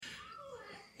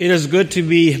It is good to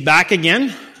be back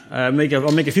again. I'll make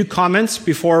a few comments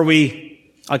before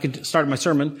I could start my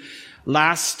sermon.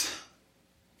 Last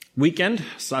weekend,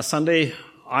 last Sunday,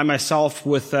 I myself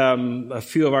with seven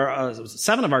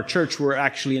of our church were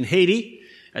actually in Haiti.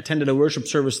 Attended a worship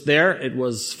service there. It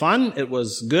was fun. It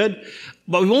was good.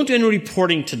 But we won't do any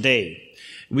reporting today.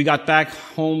 We got back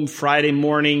home Friday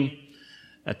morning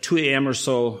at 2 a.m. or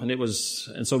so,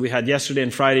 and so we had yesterday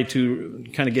and Friday to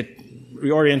kind of get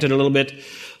reoriented a little bit.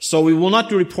 So we will not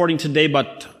do reporting today,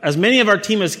 but as many of our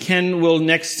team as can will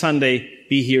next Sunday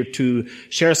be here to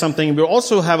share something. We'll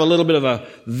also have a little bit of a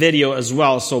video as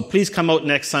well, so please come out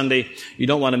next Sunday. You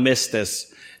don't want to miss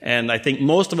this. And I think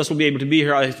most of us will be able to be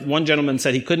here. One gentleman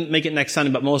said he couldn't make it next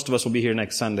Sunday, but most of us will be here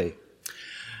next Sunday.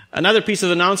 Another piece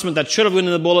of announcement that should have been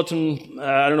in the bulletin,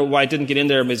 I don't know why it didn't get in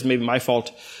there, but it's maybe my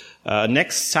fault.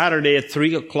 Next Saturday at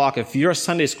 3 o'clock, if you're a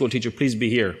Sunday school teacher, please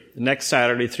be here. Next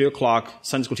Saturday, 3 o'clock,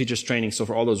 Sunday school teachers training. So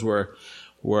for all those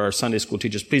who are Sunday school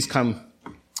teachers, please come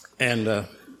and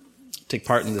take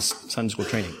part in this Sunday school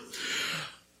training.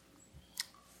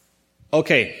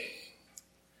 Okay.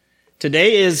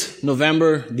 Today is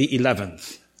November the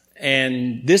 11th.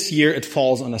 And this year it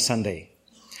falls on a Sunday.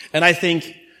 And I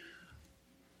think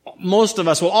most of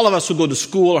us, all of us who go to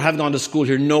school or have gone to school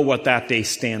here know what that day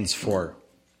stands for.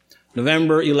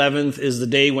 November 11th is the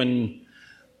day when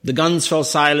the guns fell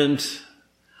silent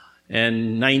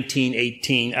in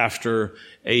 1918 after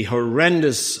a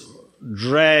horrendous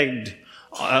war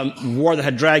that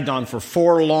had dragged on for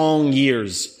 4 long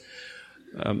years.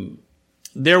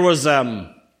 There was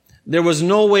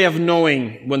no way of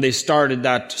knowing when they started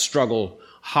that struggle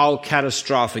how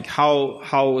catastrophic,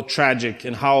 how tragic,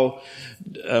 and how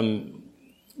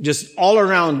just all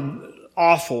around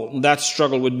awful that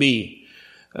struggle would be.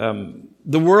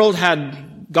 The world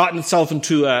had gotten itself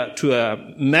into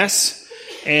a mess,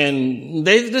 and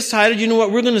they decided, you know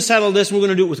what, we're going to settle this, and we're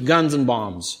going to do it with guns and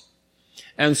bombs.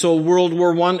 And so World War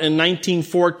I in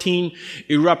 1914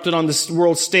 erupted on the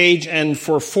world stage, and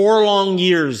for 4 long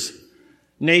years,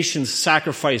 nations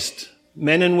sacrificed,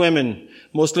 men and women,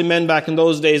 mostly men back in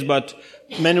those days, but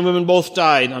men and women both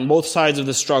died on both sides of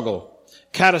the struggle.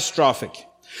 Catastrophic.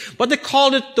 But they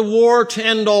called it the war to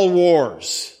end all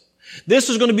wars. This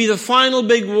was going to be the final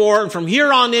big war, and from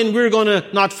here on in, we're going to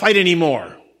not fight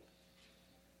anymore.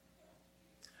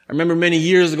 I remember many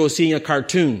years ago seeing a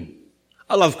cartoon.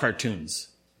 I love cartoons.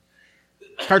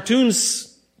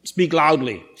 Cartoons speak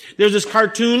loudly. There's this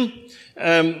cartoon,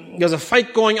 there's a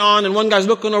fight going on, and one guy's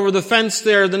looking over the fence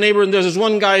there, the neighbor, and there's this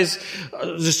one guy's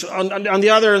just on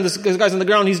the other, and this guy's on the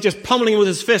ground, he's just pummeling with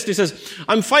his fist. He says,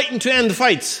 I'm fighting to end the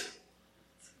fights.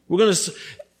 We're going to...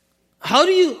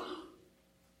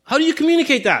 How do you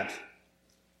communicate that?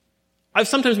 I've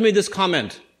sometimes made this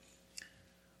comment.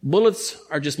 Bullets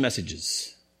are just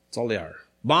messages. That's all they are.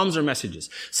 Bombs are messages.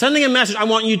 Sending a message, I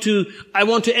want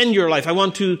to end your life. I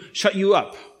want to shut you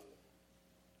up.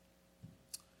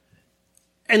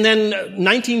 And then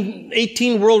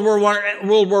 1918, World War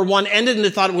I ended, and they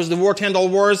thought it was the war to end all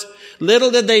wars.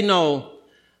 Little did they know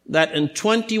that in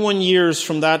 21 years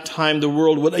from that time, the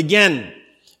world would again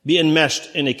be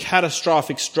enmeshed in a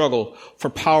catastrophic struggle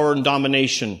for power and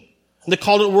domination. And they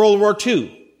called it World War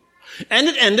II. And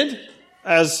it ended,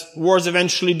 as wars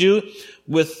eventually do,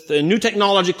 with a new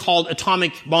technology called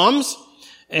atomic bombs.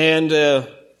 And a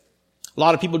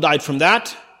lot of people died from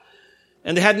that.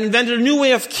 And they had invented a new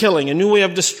way of killing, a new way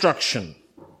of destruction.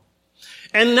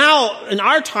 And now, in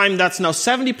our time, that's now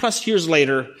 70 plus years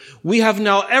later, we have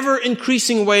now ever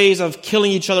increasing ways of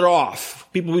killing each other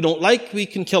off. People we don't like, we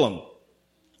can kill them.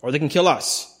 Or they can kill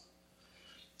us.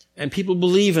 And people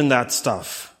believe in that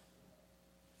stuff.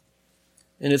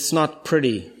 And it's not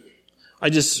pretty. I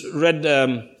just read,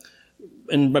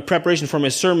 in my preparation for my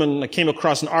sermon, I came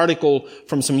across an article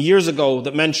from some years ago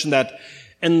that mentioned that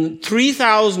in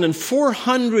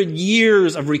 3,400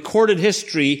 years of recorded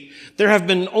history, there have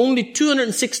been only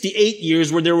 268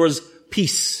 years where there was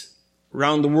peace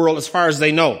around the world as far as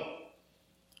they know.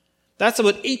 That's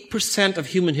about 8% of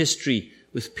human history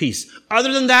with peace.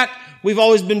 Other than that, we've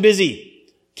always been busy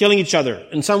killing each other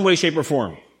in some way, shape, or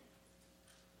form.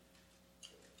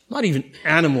 Not even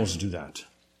animals do that.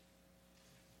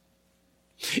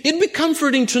 It'd be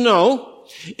comforting to know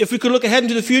if we could look ahead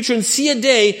into the future and see a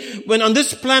day when on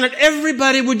this planet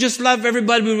everybody would just love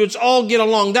everybody, we would all get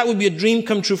along. That would be a dream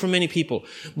come true for many people.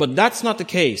 But that's not the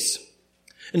case.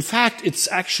 In fact,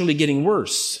 it's actually getting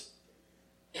worse.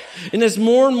 And as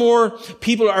more and more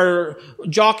people are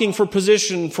jockeying for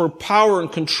position, for power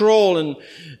and control and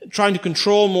trying to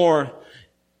control more,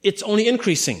 it's only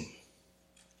increasing.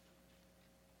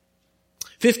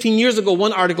 15 years ago,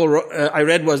 one article I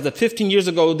read was that 15 years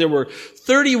ago, there were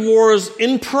 30 wars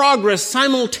in progress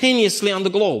simultaneously on the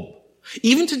globe.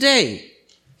 Even today,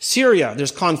 Syria,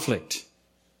 there's conflict.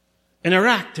 In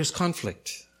Iraq, there's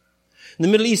conflict. In the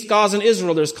Middle East, Gaza and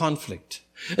Israel, there's conflict.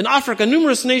 In Africa,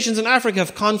 numerous nations in Africa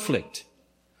have conflict.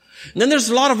 And then there's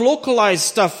a lot of localized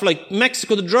stuff like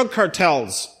Mexico, the drug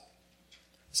cartels,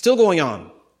 still going on.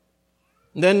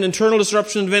 And then internal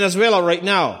disruption in Venezuela right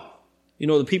now. You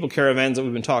know, the people caravans that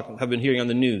have been hearing on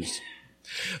the news.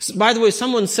 So, by the way,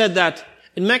 someone said that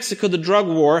in Mexico, the drug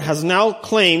war has now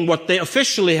claimed what they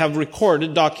officially have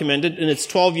recorded, documented in its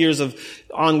 12 years of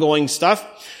ongoing stuff.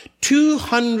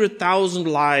 200,000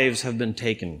 lives have been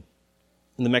taken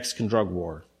in the Mexican drug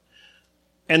war.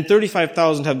 And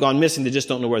 35,000 have gone missing. They just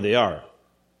don't know where they are.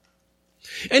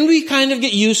 And we kind of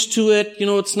get used to it. You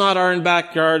know, it's not our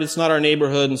backyard. It's not our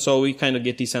neighborhood. And so we kind of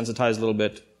get desensitized a little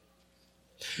bit.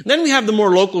 And then we have the more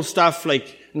local stuff,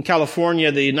 like in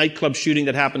California, the nightclub shooting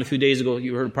that happened a few days ago.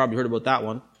 You probably heard about that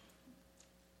one.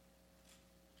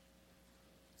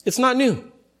 It's not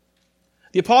new.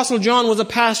 The Apostle John was a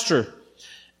pastor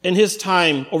in his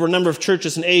time over a number of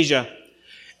churches in Asia.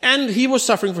 And he was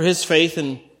suffering for his faith,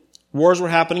 and wars were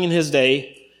happening in his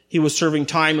day. He was serving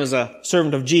time as a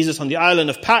servant of Jesus on the island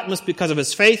of Patmos because of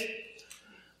his faith.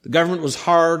 The government was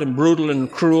hard and brutal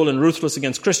and cruel and ruthless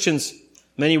against Christians.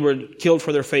 Many were killed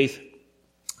for their faith.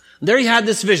 There he had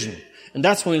this vision. And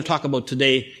that's what we'll talk about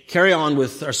today. Carry on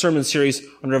with our sermon series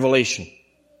on Revelation.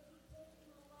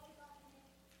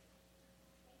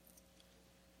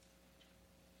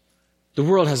 The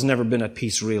world has never been at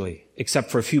peace, really,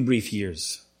 except for a few brief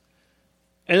years.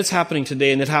 And it's happening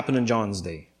today, and it happened in John's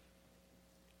day.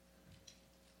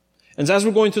 And as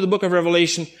we're going through the book of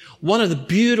Revelation, one of the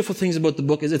beautiful things about the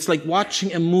book is it's like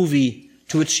watching a movie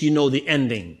to which you know the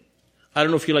ending. I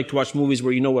don't know if you like to watch movies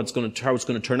where you know how it's going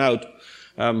to turn out.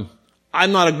 I'm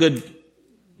not a good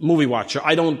movie watcher.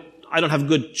 I don't have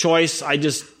good choice. I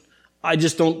just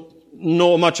don't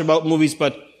know much about movies,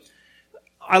 but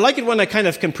I like it when I kind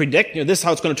of can predict, this is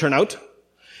how it's going to turn out.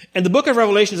 And the book of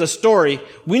Revelation is a story.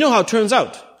 We know how it turns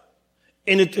out.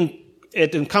 And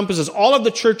it encompasses all of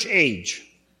the church age.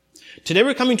 Today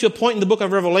we're coming to a point in the book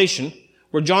of Revelation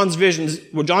where John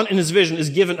in his vision is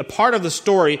given a part of the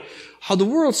story how the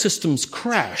world systems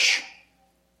crash.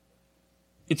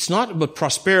 It's not about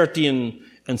prosperity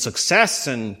and success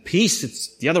and peace.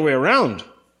 It's the other way around.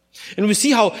 And we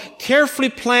see how carefully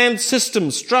planned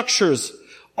systems, structures,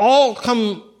 all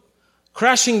come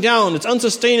crashing down. It's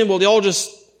unsustainable. They all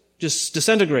just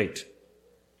disintegrate.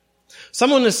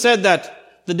 Someone has said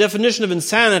that the definition of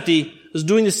insanity is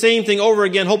doing the same thing over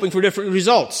again, hoping for different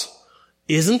results.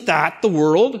 Isn't that the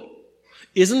world?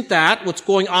 Isn't that what's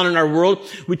going on in our world?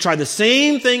 We try the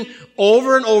same thing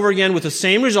over and over again with the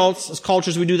same results. As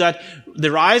cultures, we do that. They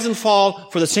rise and fall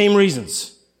for the same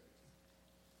reasons.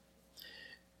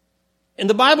 In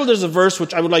the Bible, there's a verse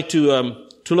which I would like to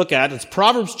look at. It's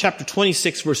Proverbs chapter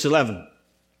 26, verse 11.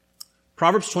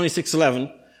 Proverbs 26:11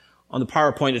 on the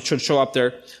PowerPoint. It should show up there.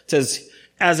 It says,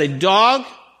 "As a dog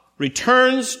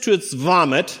returns to its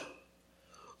vomit,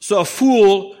 so a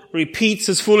fool repeats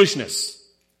his foolishness."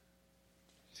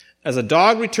 As a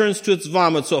dog returns to its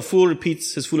vomit, so a fool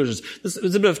repeats his foolishness.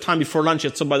 There's a bit of time before lunch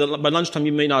yet, so by lunchtime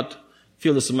you may not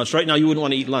feel this so much. Right now you wouldn't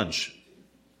want to eat lunch.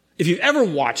 If you've ever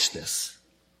watched this,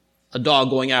 a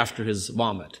dog going after his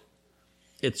vomit,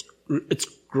 it's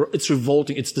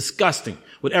revolting, it's disgusting.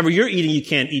 Whatever you're eating, you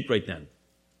can't eat right then.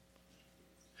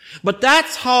 But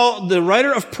that's how the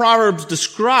writer of Proverbs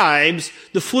describes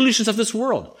the foolishness of this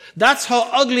world. That's how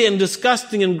ugly and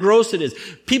disgusting and gross it is.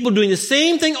 People doing the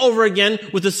same thing over again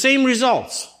with the same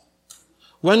results.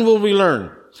 When will we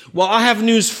learn? Well, I have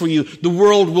news for you. The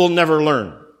world will never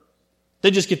learn.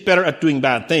 They just get better at doing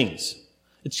bad things.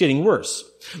 It's getting worse.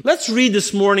 Let's read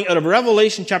this morning out of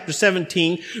Revelation chapter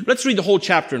 17. Let's read the whole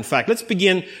chapter, in fact. Let's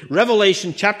begin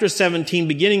Revelation chapter 17,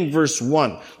 beginning verse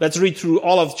 1. Let's read through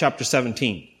all of chapter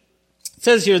 17. It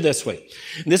says here this way.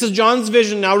 This is John's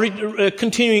vision now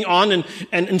continuing on,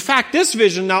 and in fact this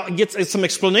vision now gets some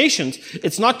explanations.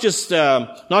 It's not just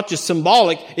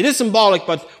symbolic. It is symbolic,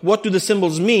 but what do the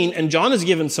symbols mean? And John has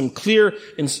given some clear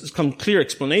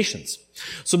explanations.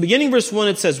 So beginning verse 1,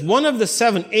 it says, "One of the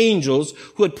 7 angels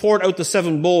who had poured out the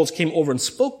 7 bowls came over and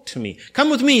spoke to me.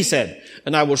 'Come with me,' he said,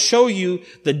 'and I will show you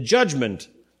the judgment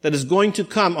that is going to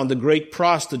come on the great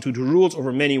prostitute who rules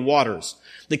over many waters.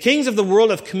 The kings of the world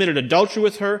have committed adultery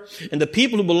with her, and the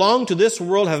people who belong to this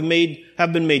world have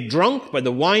been made drunk by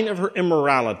the wine of her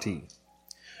immorality.'"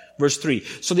 Verse 3.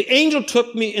 So the angel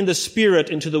took me in the spirit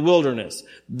into the wilderness.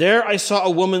 There I saw a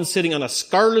woman sitting on a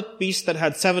scarlet beast that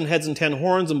had 7 heads and 10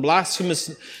 horns, and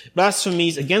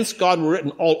blasphemies against God were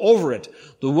written all over it.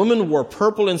 The woman wore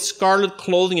purple and scarlet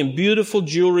clothing and beautiful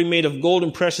jewelry made of gold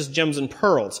and precious gems and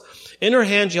pearls. In her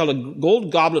hand she held a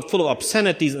gold goblet full of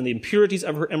obscenities and the impurities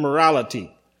of her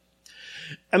immorality.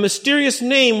 A mysterious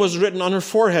name was written on her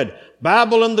forehead,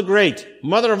 Babylon the Great,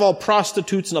 mother of all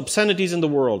prostitutes and obscenities in the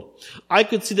world. I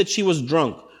could see that she was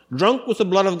drunk with the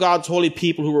blood of God's holy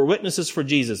people who were witnesses for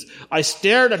Jesus. I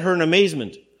stared at her in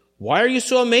amazement. Why are you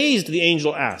so amazed? The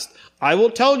angel asked. I will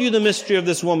tell you the mystery of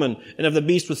this woman and of the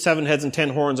beast with 7 heads and 10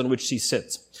 horns on which she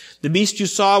sits. The beast you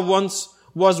saw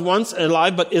was once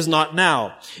alive but is not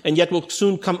now, and yet will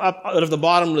soon come up out of the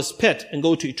bottomless pit and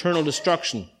go to eternal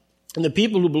destruction. And the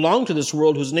people who belong to this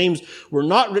world, whose names were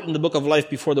not written in the book of life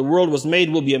before the world was made,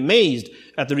 will be amazed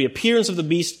at the reappearance of the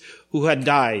beast who had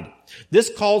died.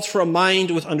 This calls for a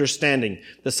mind with understanding.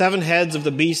 The 7 heads of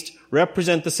the beast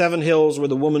represent the 7 hills where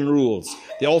the woman rules.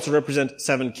 They also represent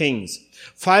 7 kings.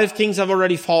 5 kings have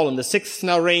already fallen. The 6th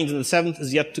now reigns, and the 7th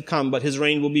is yet to come, but his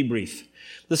reign will be brief.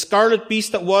 The scarlet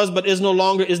beast that was but is no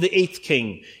longer is the 8th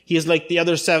king. He is like the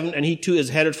other 7, and he too is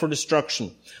headed for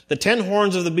destruction. The 10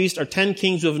 horns of the beast are 10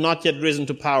 kings who have not yet risen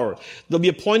to power. They'll be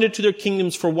appointed to their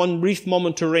kingdoms for one brief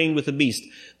moment to reign with the beast.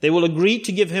 They will agree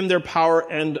to give him their power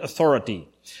and authority.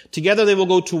 Together they will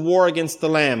go to war against the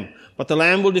Lamb, but the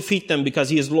Lamb will defeat them because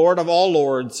he is Lord of all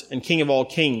lords and King of all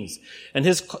kings. And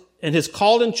his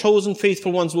called and chosen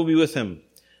faithful ones will be with him.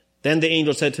 Then the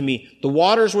angel said to me, the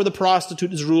waters where the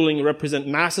prostitute is ruling represent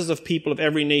masses of people of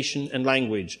every nation and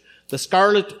language. The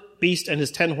scarlet beast and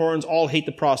his 10 horns all hate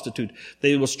the prostitute.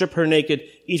 They will strip her naked,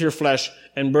 eat her flesh,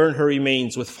 and burn her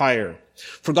remains with fire.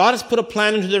 For God has put a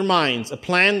plan into their minds, a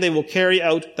plan that will carry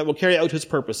out his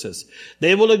purposes.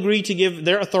 They will agree to give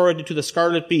their authority to the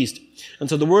scarlet beast, and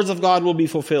so the words of God will be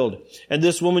fulfilled. And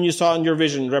this woman you saw in your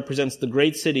vision represents the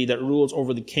great city that rules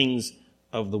over the kings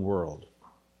of the world.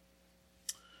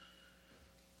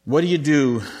 What do you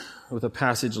do with a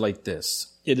passage like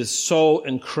this? It is so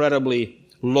incredibly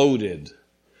loaded.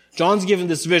 John's given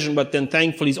this vision, but then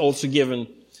thankfully he's also given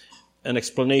an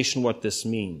explanation what this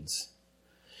means.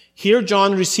 Here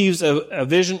John receives a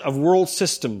vision of world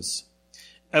systems,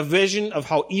 a vision of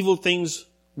how evil things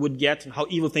would get and how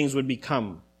evil things would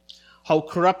become, how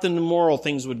corrupt and immoral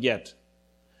things would get.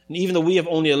 And even though we have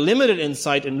only a limited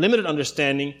insight and limited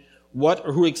understanding what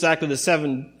or who exactly the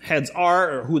 7 heads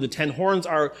are or who the 10 horns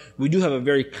are, we do have a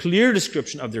very clear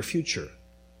description of their future.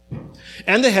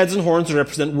 And the heads and horns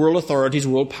represent world authorities,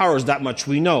 world powers. That much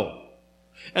we know.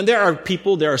 And there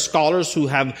are scholars who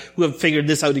have figured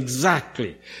this out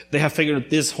exactly. They have figured that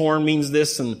this horn means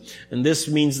this and this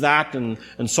means that and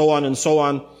so on and so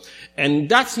on. And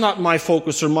that's not my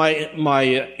focus or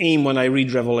my aim when I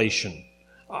read Revelation.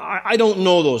 I don't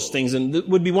know those things, and it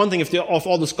would be one thing if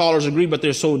all the scholars agree, but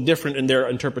they're so different in their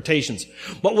interpretations.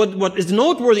 But what is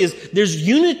noteworthy is there's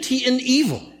unity in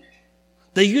evil.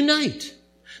 They unite.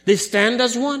 They stand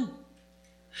as one.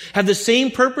 Have the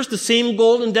same purpose, the same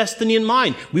goal and destiny in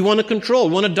mind. We want to control,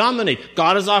 want to dominate.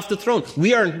 God is off the throne.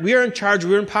 We are in charge,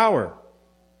 we're in power.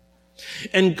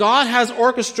 And God has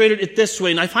orchestrated it this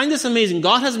way, and I find this amazing.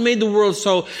 God has made the world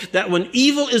so that when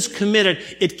evil is committed,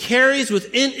 it carries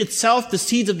within itself the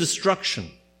seeds of destruction.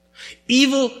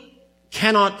 Evil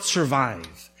cannot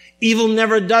survive. Evil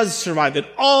never does survive. It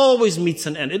always meets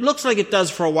an end. It looks like it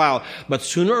does for a while, but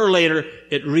sooner or later,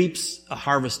 it reaps a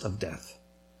harvest of death.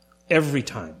 Every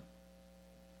time.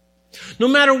 No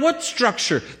matter what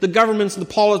structure the governments and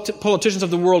the politicians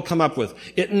of the world come up with,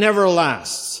 it never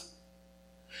lasts.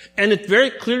 And it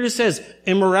very clearly says,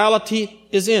 immorality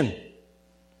is in.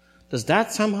 Does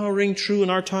that somehow ring true in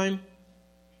our time?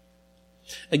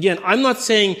 Again, I'm not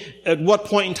saying at what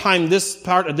point in time this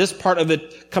part of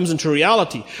it comes into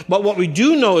reality. But what we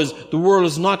do know is the world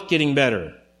is not getting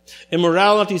better.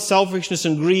 Immorality, selfishness,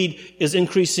 and greed is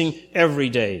increasing every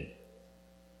day.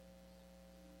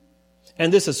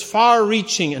 And this is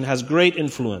far-reaching and has great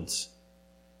influence.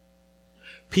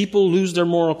 People lose their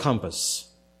moral compass.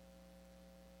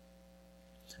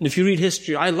 And if you read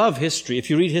history, I love history. If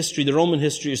you read history, the Roman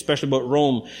history, especially about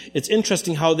Rome, it's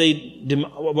interesting how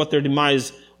what their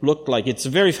demise looked like. It's a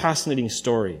very fascinating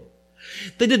story.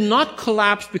 They did not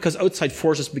collapse because outside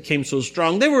forces became so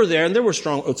strong. They were there and there were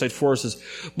strong outside forces.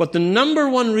 But the number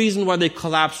one reason why they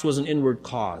collapsed was an inward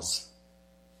cause.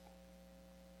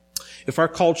 If our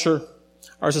culture,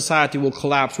 our society will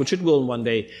collapse, which it will one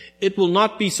day, it will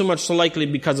not be so much so likely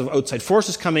because of outside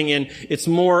forces coming in. It's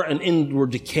more an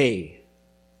inward decay.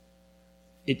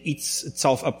 It eats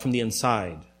itself up from the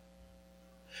inside.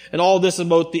 And all this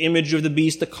about the image of the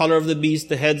beast, the color of the beast,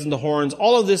 the heads and the horns,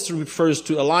 all of this refers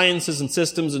to alliances and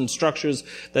systems and structures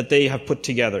that they have put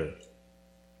together.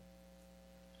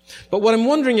 But what I'm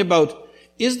wondering about,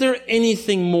 is there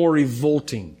anything more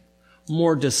revolting,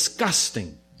 more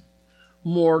disgusting,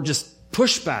 more just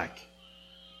pushback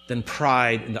than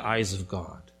pride in the eyes of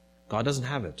God? God doesn't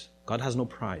have it. God has no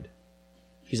pride.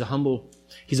 He's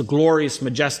a glorious,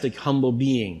 majestic, humble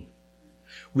being.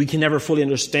 We can never fully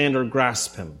understand or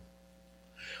grasp him.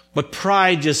 But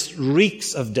pride just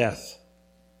reeks of death.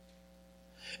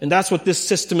 And that's what this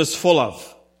system is full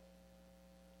of.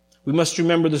 We must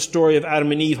remember the story of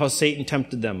Adam and Eve, how Satan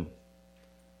tempted them.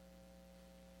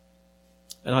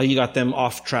 And how he got them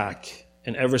off track.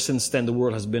 And ever since then, the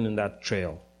world has been in that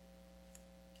trail.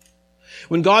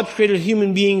 When God created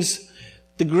human beings,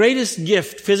 the greatest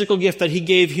gift, physical gift that he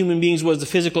gave human beings was the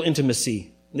physical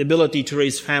intimacy, the ability to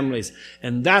raise families.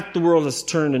 And that the world has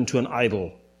turned into an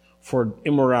idol for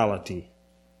immorality.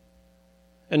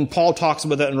 And Paul talks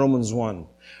about that in Romans 1.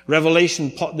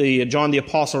 Revelation, John the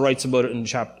Apostle writes about it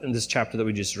in this chapter that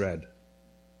we just read.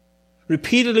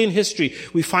 Repeatedly in history,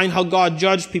 we find how God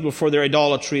judged people for their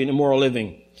idolatry and immoral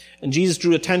living. And Jesus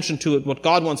drew attention to it, what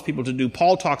God wants people to do.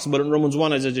 Paul talks about it in Romans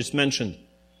 1, as I just mentioned.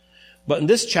 But in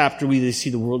this chapter, we see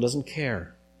the world doesn't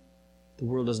care. The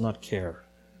world does not care.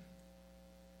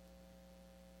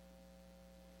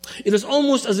 It is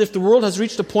almost as if the world has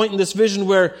reached a point in this vision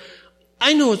where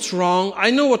I know it's wrong,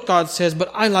 I know what God says, but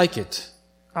I like it.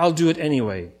 I'll do it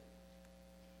anyway.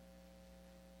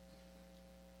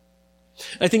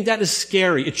 I think that is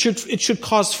scary. It should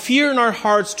cause fear in our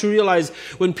hearts to realize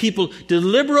when people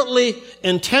deliberately,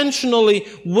 intentionally,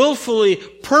 willfully,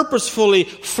 purposefully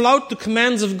flout the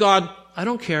commands of God. I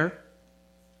don't care.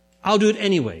 I'll do it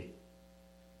anyway.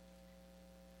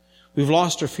 We've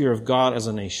lost our fear of God as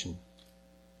a nation.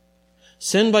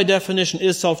 Sin, by definition,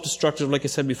 is self-destructive, like I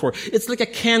said before. It's like a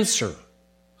cancer.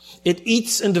 It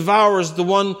eats and devours the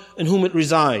one in whom it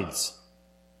resides.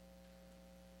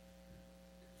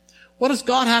 What does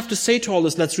God have to say to all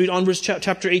this? Let's read on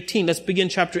chapter 18. Let's begin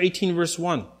chapter 18, verse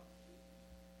 1.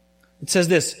 It says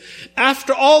this,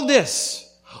 "After all this,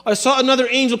 I saw another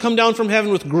angel come down from heaven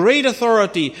with great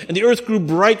authority, and the earth grew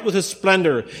bright with his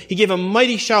splendor. He gave a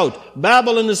mighty shout,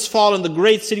 'Babylon is fallen, the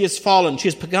great city is fallen. She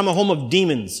has become a home of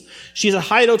demons. She is a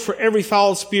hideout for every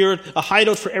foul spirit, a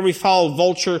hideout for every foul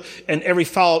vulture, and every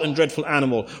foul and dreadful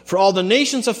animal. For all the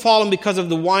nations have fallen because of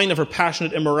the wine of her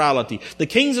passionate immorality. The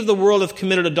kings of the world have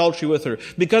committed adultery with her.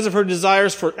 Because of her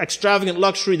desires for extravagant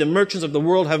luxury, the merchants of the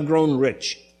world have grown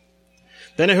rich.'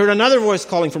 Then I heard another voice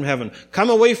calling from heaven, 'Come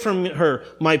away from her,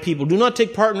 my people. Do not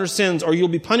take part in her sins, or you'll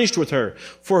be punished with her.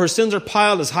 For her sins are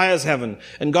piled as high as heaven,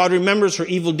 and God remembers her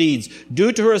evil deeds.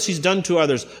 Do to her as she's done to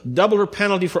others. Double her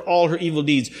penalty for all her evil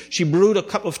deeds. She brewed a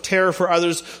cup of terror for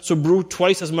others, so brew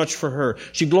twice as much for her.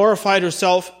 She glorified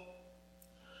herself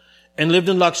and lived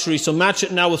in luxury, so match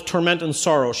it now with torment and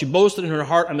sorrow. She boasted in her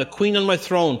heart, 'I'm a queen on my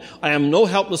throne. I am no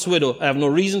helpless widow. I have no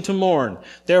reason to mourn.'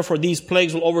 Therefore these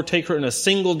plagues will overtake her in a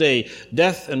single day,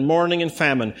 death and mourning and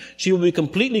famine. She will be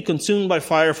completely consumed by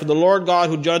fire, for the Lord God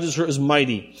who judges her is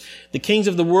mighty. The kings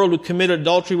of the world who committed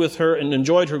adultery with her and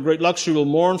enjoyed her great luxury will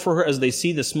mourn for her as they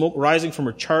see the smoke rising from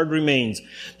her charred remains.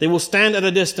 They will stand at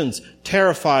a distance,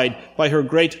 terrified by her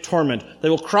great torment. They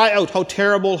will cry out, 'How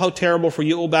terrible for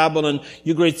you, O Babylon,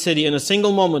 you great city.' In a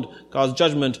single moment, God's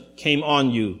judgment came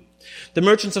on you. The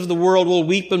merchants of the world will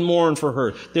weep and mourn for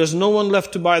her. There's no one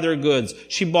left to buy their goods.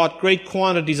 She bought great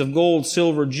quantities of gold,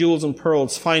 silver, jewels, and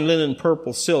pearls, fine linen,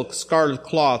 purple, silk, scarlet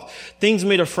cloth, things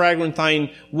made of fragrant fine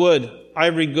wood,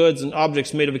 ivory goods, and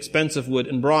objects made of expensive wood,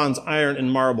 and bronze, iron,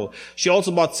 and marble. She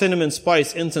also bought cinnamon,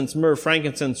 spice, incense, myrrh,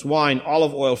 frankincense, wine,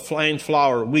 olive oil, fine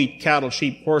flour, wheat, cattle,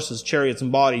 sheep, horses, chariots,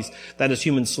 and bodies, that is,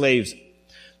 human slaves.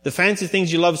 'The fancy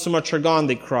things you love so much are gone,'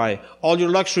 they cry. 'All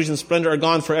your luxuries and splendor are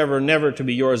gone forever, never to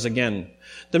be yours again.'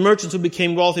 The merchants who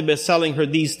became wealthy by selling her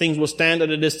these things will stand at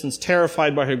a distance,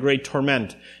 terrified by her great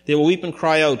torment. They will weep and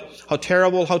cry out, 'How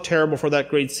terrible for that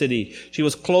great city. She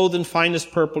was clothed in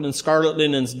finest purple and scarlet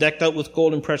linens, decked out with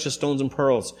gold and precious stones and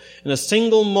pearls.' In a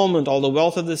single moment, all the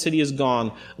wealth of the city is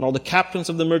gone, and all the captains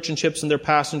of the merchant ships and their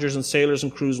passengers and sailors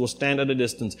and crews will stand at a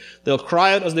distance. They'll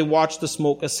cry out as they watch the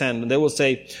smoke ascend, and they will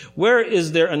say, 'Where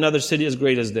is there another city as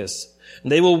great as this?'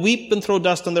 And they will weep and throw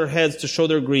dust on their heads to show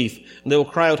their grief. And they will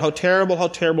cry out, 'How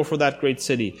terrible for that great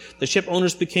city.' The ship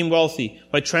owners became wealthy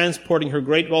by transporting her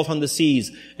great wealth on the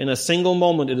seas. In a single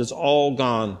moment, it is all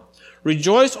gone.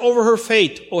 Rejoice over her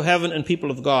fate, O heaven and people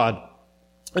of God.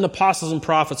 and apostles and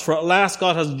prophets, for at last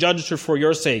God has judged her for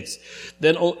your sakes.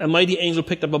 Then a mighty angel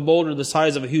picked up a boulder the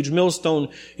size of a huge millstone.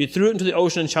 He threw it into the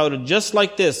ocean and shouted, just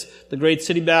like this, the great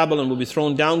city Babylon will be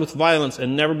thrown down with violence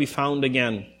and never be found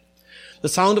again. The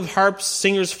sound of harps,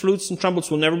 singers, flutes, and trumpets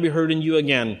will never be heard in you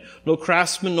again. No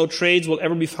craftsmen, no trades will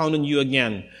ever be found in you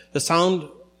again. The sound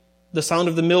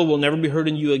of the mill will never be heard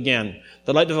in you again.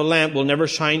 The light of a lamp will never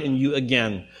shine in you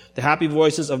again. The happy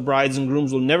voices of brides and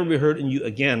grooms will never be heard in you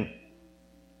again.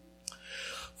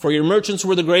 For your merchants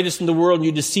were the greatest in the world, and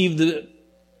you deceived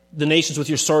the nations with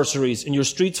your sorceries. In your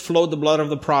streets flowed the blood of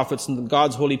the prophets and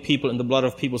God's holy people, and the blood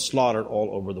of people slaughtered all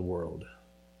over the world.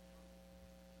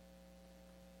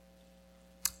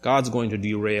 God's going to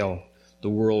derail the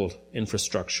world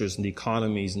infrastructures and the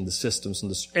economies and the systems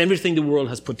and everything the world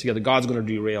has put together. God's going to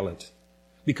derail it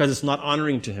because it's not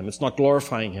honoring to Him. It's not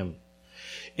glorifying Him.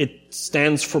 It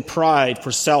stands for pride,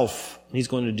 for self, and He's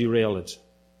going to derail it.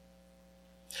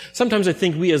 Sometimes I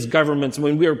think we as governments,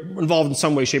 when we are involved in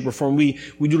some way, shape, or form, we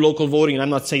do local voting, and I'm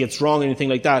not saying it's wrong or anything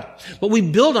like that, but we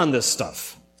build on this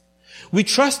stuff. We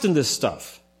trust in this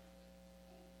stuff.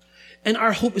 And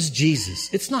our hope is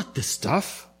Jesus. It's not this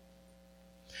stuff.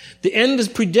 The end is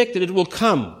predicted. It will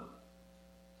come.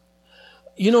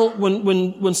 You know,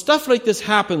 when stuff like this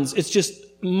happens, it's just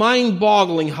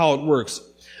mind-boggling how it works.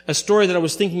 A story that I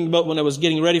was thinking about when I was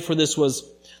getting ready for this was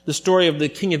the story of the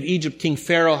king of Egypt, King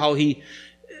Pharaoh, how he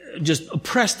just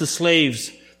oppressed the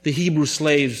slaves, the Hebrew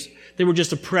slaves. They were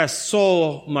just oppressed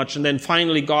so much. And then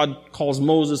finally God calls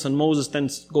Moses, and Moses then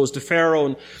goes to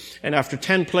Pharaoh. And after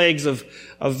 10 plagues of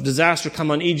disaster come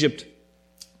on Egypt,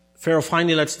 Pharaoh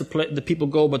finally lets the people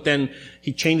go, but then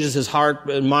he changes his heart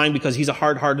and mind because he's a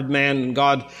hard-hearted man, and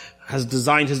God has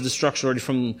designed his destruction already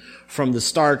from the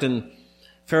start. And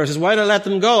Pharaoh says, why did I let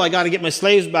them go? I got to get my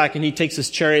slaves back. And he takes his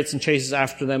chariots and chases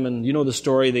after them. And you know the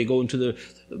story. They go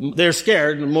they're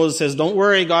scared. And Moses says, don't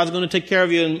worry, God's going to take care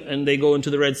of you. And they go into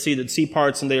the Red Sea, the sea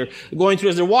parts, and they're going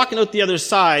through. As they're walking out the other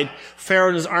side, Pharaoh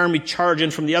and his army charge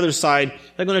in from the other side.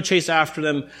 They're going to chase after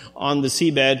them on the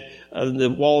seabed, the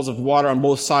walls of water on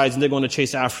both sides, and they're going to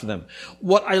chase after them.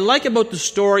 What I like about the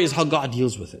story is how God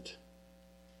deals with it.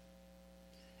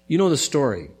 You know the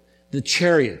story. The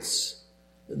chariots,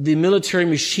 the military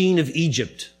machine of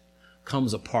Egypt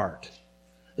comes apart.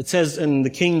 It says in the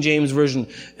King James Version,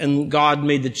 and God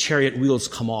made the chariot wheels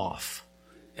come off,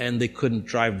 and they couldn't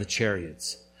drive the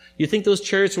chariots. You think those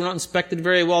chariots were not inspected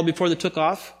very well before they took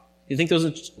off? You think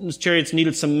those chariots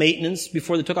needed some maintenance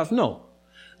before they took off? No.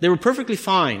 They were perfectly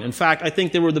fine. In fact, I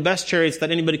think they were the best chariots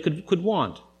that anybody could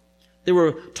want. They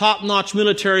were top-notch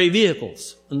military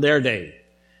vehicles in their day.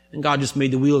 And God just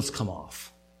made the wheels come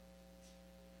off.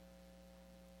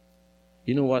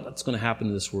 You know what? That's going to happen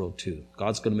in this world too.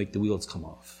 God's going to make the wheels come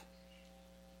off.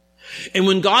 And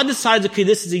when God decides, okay,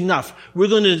 this is enough, we're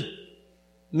going to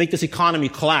make this economy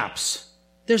collapse,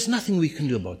 there's nothing we can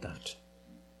do about that.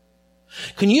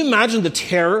 Can you imagine the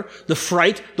terror, the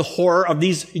fright, the horror of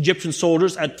these Egyptian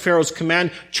soldiers at Pharaoh's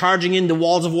command, charging in the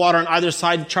walls of water on either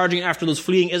side, charging after those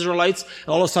fleeing Israelites, and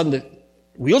all of a sudden the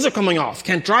wheels are coming off,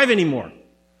 can't drive anymore.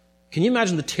 Can you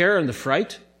imagine the terror and the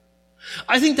fright?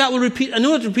 I think that will repeat. I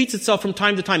know it repeats itself from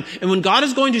time to time. And when God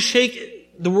is going to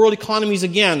shake the world economies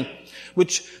again,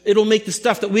 which it'll make the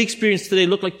stuff that we experience today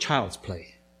look like child's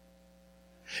play.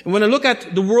 And when I look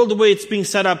at the world the way it's being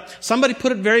set up, somebody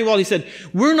put it very well. He said,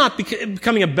 we're not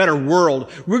becoming a better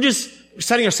world. We're just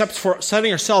setting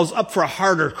ourselves up for a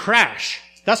harder crash.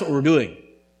 That's what we're doing.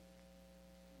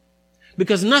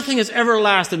 Because nothing has ever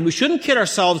lasted. We shouldn't kid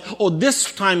ourselves, oh,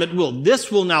 this time it will.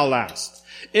 This will now last.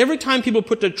 Every time people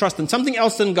put their trust in something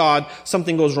else than God,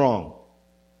 something goes wrong.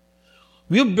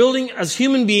 We are building, as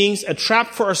human beings, a trap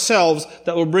for ourselves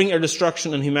that will bring our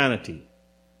destruction in humanity.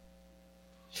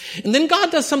 And then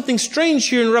God does something strange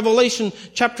here in Revelation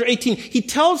chapter 18. He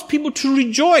tells people to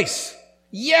rejoice.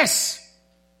 Yes!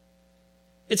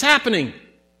 It's happening.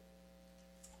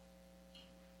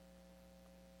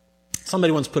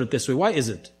 Somebody once put it this way. Why is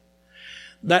it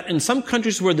that in some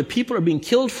countries where the people are being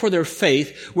killed for their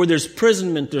faith, where there's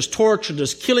imprisonment, there's torture,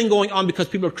 there's killing going on because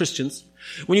people are Christians,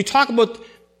 when you talk about,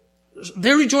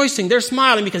 they're rejoicing, they're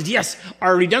smiling because yes,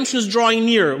 our redemption is drawing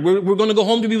near. We're going to go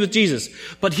home to be with Jesus.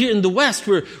 But here in the West,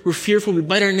 we're fearful. We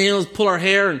bite our nails, pull our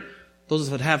hair, and those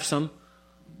of us that have some.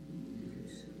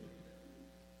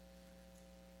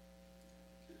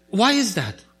 Why is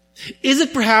that? Is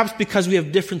it perhaps because we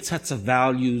have different sets of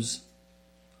values?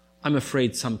 I'm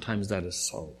afraid sometimes that is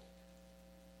so.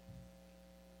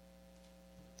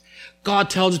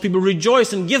 God tells his people,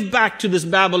 rejoice and give back to this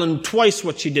Babylon twice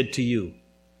what she did to you.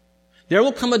 There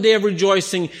will come a day of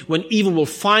rejoicing when evil will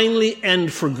finally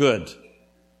end for good.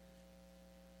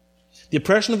 The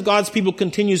oppression of God's people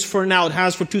continues for now. It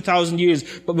has for 2,000 years.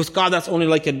 But with God, that's only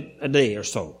like a day or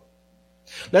so.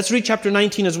 Let's read chapter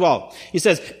 19 as well. He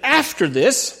says, after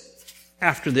this,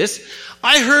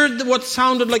 I heard what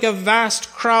sounded like a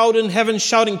vast crowd in heaven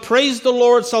shouting, "Praise the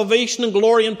Lord, salvation and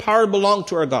glory and power belong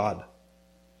to our God.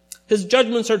 His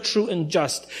judgments are true and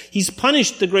just. He's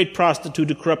punished the great prostitute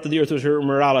who corrupted the earth with her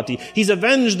immorality. He's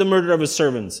avenged the murder of his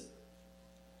servants."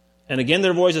 And again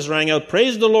their voices rang out,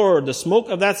 "Praise the Lord, the smoke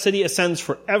of that city ascends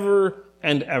forever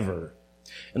and ever."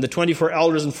 And the 24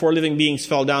 elders and 4 living beings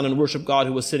fell down and worshiped God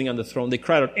who was sitting on the throne. They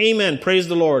cried out, "Amen, praise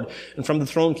the Lord." And from the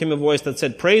throne came a voice that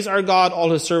said, "Praise our God,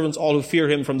 all his servants, all who fear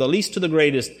him, from the least to the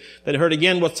greatest." Then I heard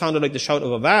again what sounded like the shout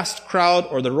of a vast crowd,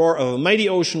 or the roar of a mighty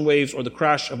ocean waves, or the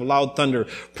crash of a loud thunder.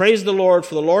 "Praise the Lord,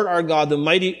 for the Lord our God,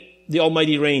 the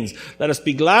Almighty reigns. Let us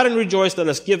be glad and rejoice. Let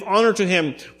us give honor to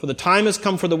him, for the time has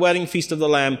come for the wedding feast of the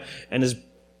Lamb, and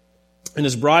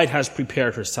his bride has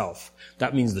prepared herself."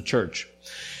 That means the church.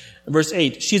 Verse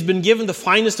 8, "She's been given the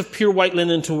finest of pure white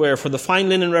linen to wear, for the fine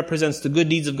linen represents the good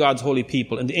deeds of God's holy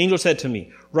people. And the angel said to me,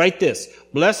 write this,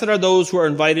 blessed are those who are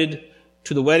invited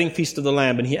to the wedding feast of the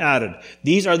Lamb." And he added,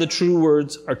 "These are true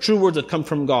words that come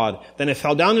from God." Then I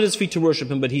fell down at his feet to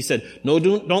worship him, but he said, "No,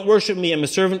 don't worship me. I'm a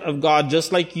servant of God,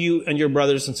 just like you and your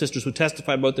brothers and sisters who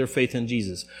testify about their faith in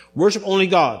Jesus. Worship only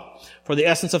God, for the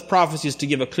essence of prophecy is to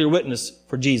give a clear witness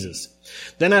for Jesus."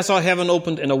 Then I saw heaven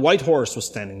opened, and a white horse was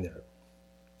standing there.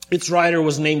 Its rider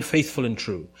was named Faithful and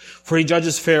True, for he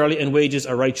judges fairly and wages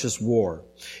a righteous war.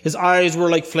 His eyes were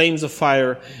like flames of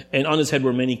fire, and on his head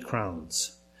were many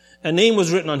crowns. A name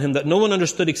was written on him that no one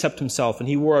understood except himself, and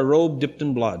he wore a robe dipped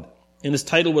in blood. And his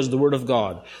title was the Word of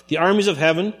God. The armies of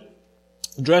heaven,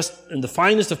 dressed in the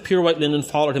finest of pure white linen,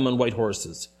 followed him on white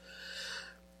horses.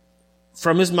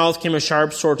 From his mouth came a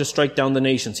sharp sword to strike down the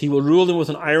nations. He will rule them with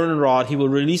an iron rod. He will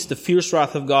release the fierce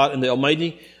wrath of God and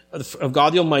of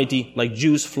God the Almighty, like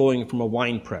juice flowing from a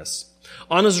winepress.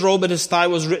 On his robe at his thigh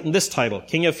was written this title,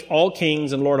 King of all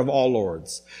kings and Lord of all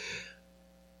lords.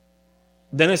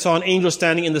 Then I saw an angel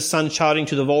standing in the sun, shouting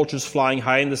to the vultures flying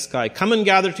high in the sky, "Come and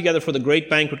gather together for the great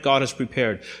banquet God has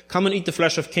prepared. Come and eat the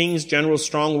flesh of kings, generals,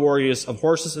 strong warriors, of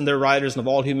horses and their riders, and of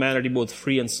all humanity, both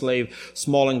free and slave,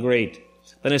 small and great."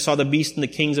 Then I saw the beast and the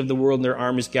kings of the world and their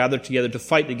armies gathered together to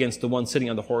fight against the one sitting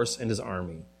on the horse and his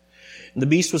army. And the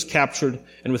beast was captured,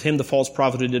 and with him the false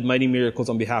prophet who did mighty miracles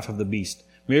on behalf of the beast.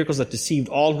 Miracles that deceived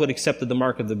all who had accepted the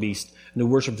mark of the beast and who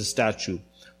worshipped his statue.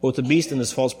 Both the beast and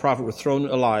his false prophet were thrown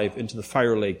alive into the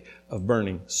fire lake of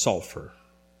burning sulfur.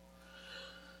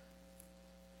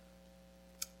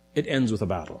 It ends with a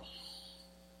battle.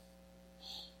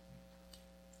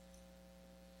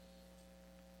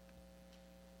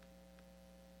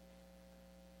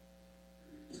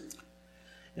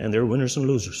 And there are winners and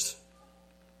losers.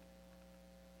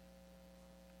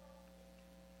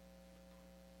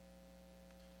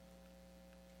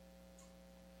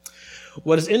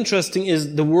 What is interesting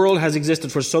is the world has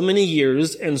existed for so many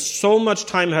years, and so much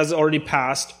time has already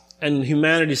passed, and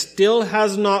humanity still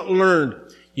has not learned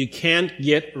you can't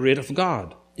get rid of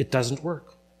God. It doesn't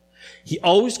work. He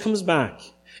always comes back,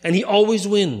 and he always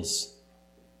wins.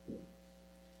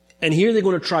 And here they're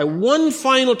going to try one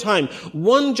final time,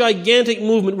 one gigantic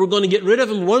movement. We're going to get rid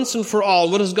of him once and for all.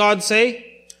 What does God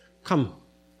say? Come,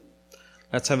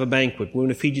 let's have a banquet. We're going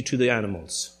to feed you to the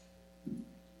animals.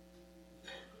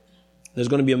 There's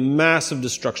going to be a massive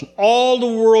destruction. All the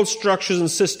world's structures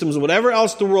and systems, whatever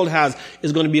else the world has,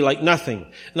 is going to be like nothing.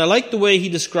 And I like the way he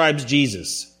describes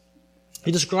Jesus.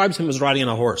 He describes him as riding on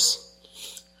a horse.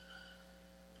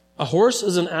 A horse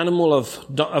is an animal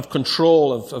of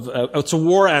control, it's a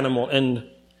war animal. And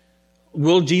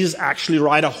will Jesus actually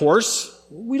ride a horse?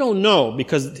 We don't know,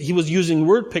 because he was using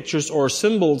word pictures or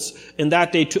symbols in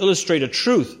that day to illustrate a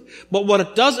truth. But what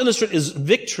it does illustrate is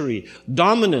victory,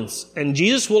 dominance, and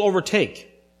Jesus will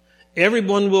overtake.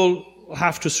 Everyone will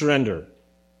have to surrender.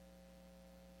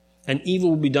 And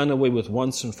evil will be done away with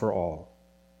once and for all.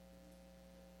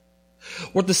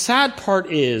 What the sad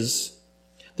part is,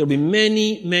 there'll be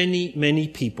many, many, many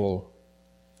people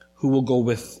who will go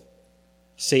with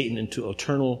Satan into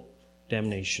eternal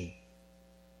damnation.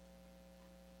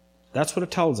 That's what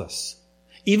it tells us.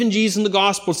 Even Jesus in the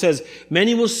gospel says,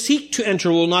 many will seek to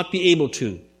enter, will not be able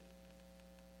to,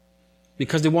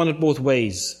 because they want it both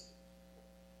ways.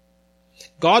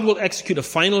 God will execute a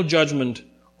final judgment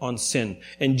on sin,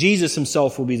 and Jesus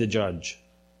himself will be the judge.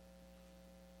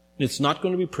 It's not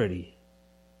going to be pretty.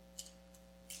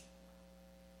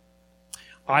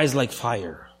 Eyes like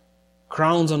fire,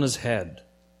 crowns on his head,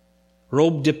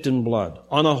 robe dipped in blood,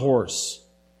 on a horse.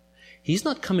 He's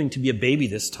not coming to be a baby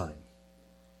this time.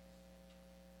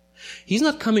 He's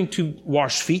not coming to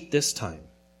wash feet this time.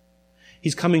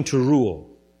 He's coming to rule.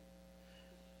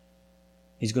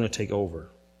 He's going to take over.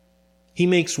 He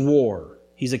makes war.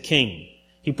 He's a king.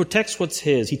 He protects what's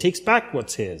his. He takes back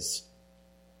what's his.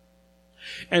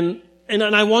 And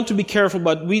I want to be careful,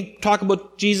 but we talk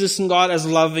about Jesus and God as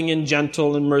loving and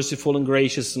gentle and merciful and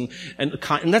gracious and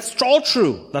kind. And that's all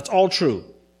true. That's all true.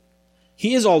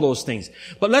 He is all those things.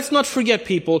 But let's not forget,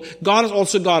 people, God is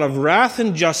also God of wrath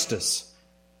and justice.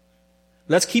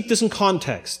 Let's keep this in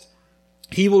context.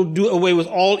 He will do away with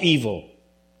all evil.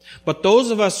 But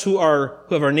those of us who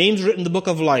have our names written in the book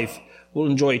of life will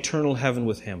enjoy eternal heaven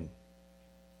with Him.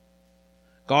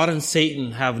 God and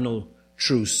Satan have no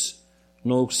truce,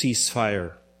 no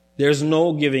ceasefire. There's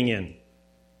no giving in.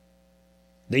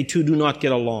 They two do not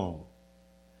get along.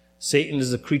 Satan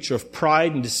is a creature of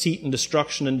pride and deceit and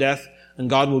destruction and death, and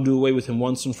God will do away with him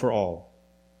once and for all.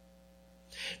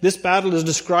 This battle is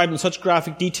described in such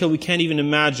graphic detail we can't even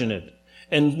imagine it.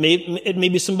 And it may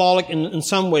be symbolic in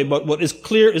some way, but what is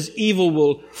clear is evil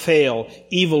will fail.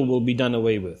 Evil will be done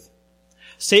away with.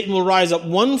 Satan will rise up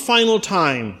one final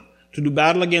time to do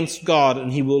battle against God,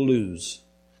 and he will lose.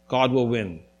 God will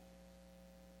win.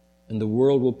 And the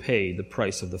world will pay the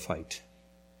price of the fight.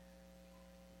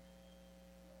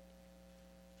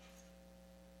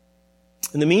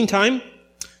 In the meantime,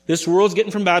 this world's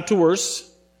getting from bad to worse,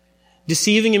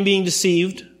 deceiving and being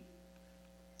deceived.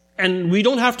 And we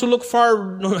don't have to look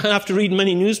far, don't have to read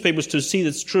many newspapers to see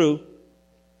that's true.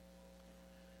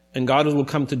 And God will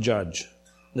come to judge.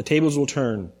 The tables will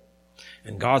turn.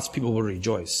 And God's people will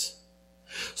rejoice.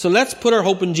 So let's put our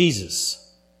hope in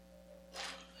Jesus.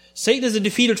 Satan is a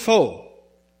defeated foe.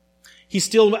 He's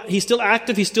still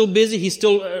active, he's still busy, he's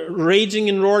still raging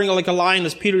and roaring like a lion,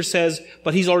 as Peter says,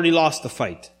 but he's already lost the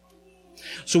fight.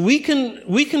 So we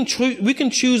can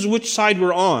choose which side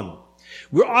we're on.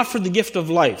 We're offered the gift of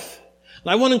life.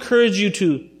 And I want to encourage you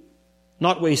to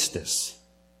not waste this.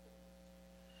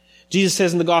 Jesus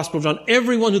says in the Gospel of John,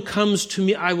 everyone who comes to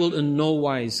me, I will in no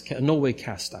way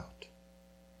cast out.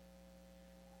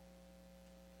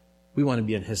 We want to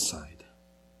be on His side.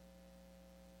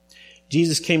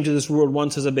 Jesus came to this world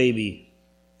once as a baby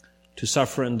to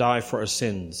suffer and die for our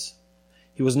sins.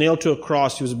 He was nailed to a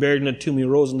cross. He was buried in a tomb. He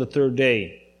rose on the third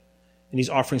day. And He's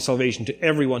offering salvation to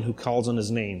everyone who calls on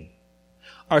His name.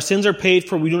 Our sins are paid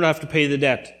for. We don't have to pay the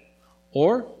debt.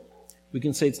 Or we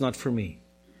can say, it's not for me.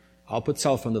 I'll put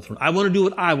self on the throne. I want to do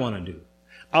what I want to do.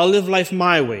 I'll live life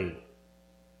my way.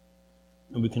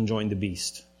 And we can join the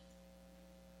beast.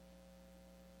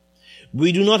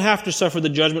 We do not have to suffer the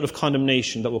judgment of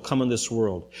condemnation that will come in this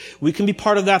world. We can be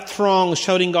part of that throng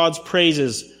shouting God's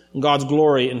praises and God's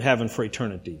glory in heaven for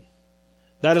eternity.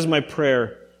 That is my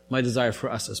prayer, my desire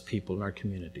for us as people in our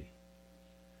community.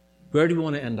 Where do we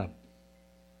want to end up?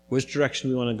 Which direction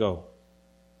do we want to go?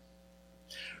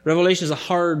 Revelation is a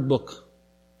hard book.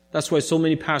 That's why so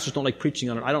many pastors don't like preaching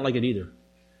on it. I don't like it either.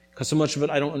 Because so much of it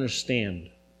I don't understand.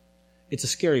 It's a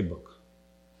scary book.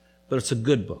 But it's a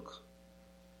good book.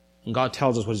 And God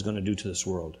tells us what He's going to do to this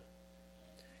world.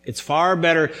 It's far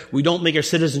better we don't make our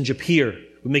citizenship here.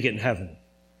 We make it in heaven.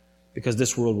 Because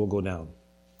this world will go down.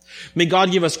 May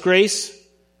God give us grace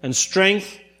and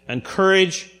strength and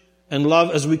courage and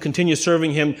love as we continue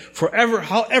serving Him forever,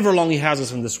 however long He has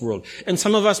us in this world. And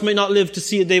some of us may not live to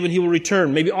see a day when He will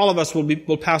return. Maybe all of us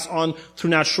will pass on through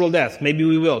natural death. Maybe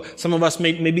we will. Some of us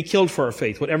may be killed for our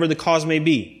faith, whatever the cause may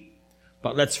be.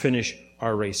 But let's finish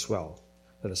our race well.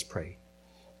 Let us pray.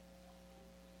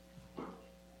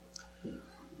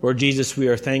 Lord Jesus, we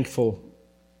are thankful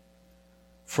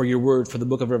for your word, for the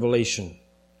book of Revelation.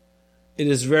 It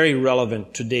is very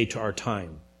relevant today to our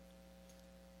time.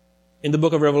 In the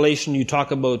book of Revelation, you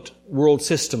talk about world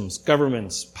systems,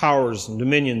 governments, powers, and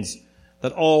dominions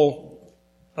that all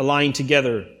align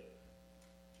together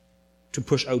to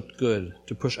push out good,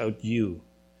 to push out you.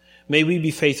 May we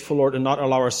be faithful, Lord, and not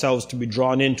allow ourselves to be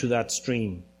drawn into that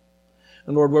stream.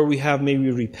 And Lord, where we have, may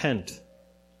we repent,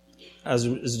 as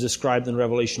is described in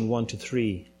Revelation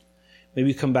 1-3. May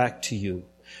we come back to you.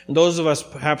 And those of us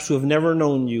perhaps who have never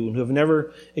known you and who have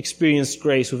never experienced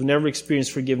grace, who have never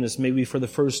experienced forgiveness, may we for the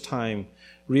first time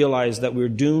realize that we're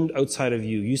doomed outside of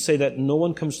you. You say that no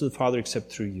one comes to the Father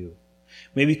except through you.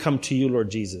 May we come to you,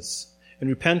 Lord Jesus, in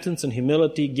repentance and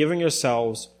humility, giving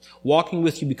ourselves, walking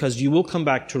with you because you will come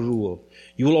back to rule.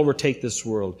 You will overtake this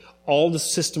world. All the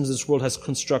systems this world has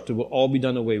constructed will all be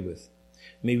done away with.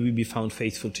 May we be found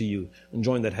faithful to you and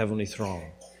join that heavenly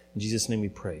throng. In Jesus' name we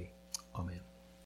pray. Amen.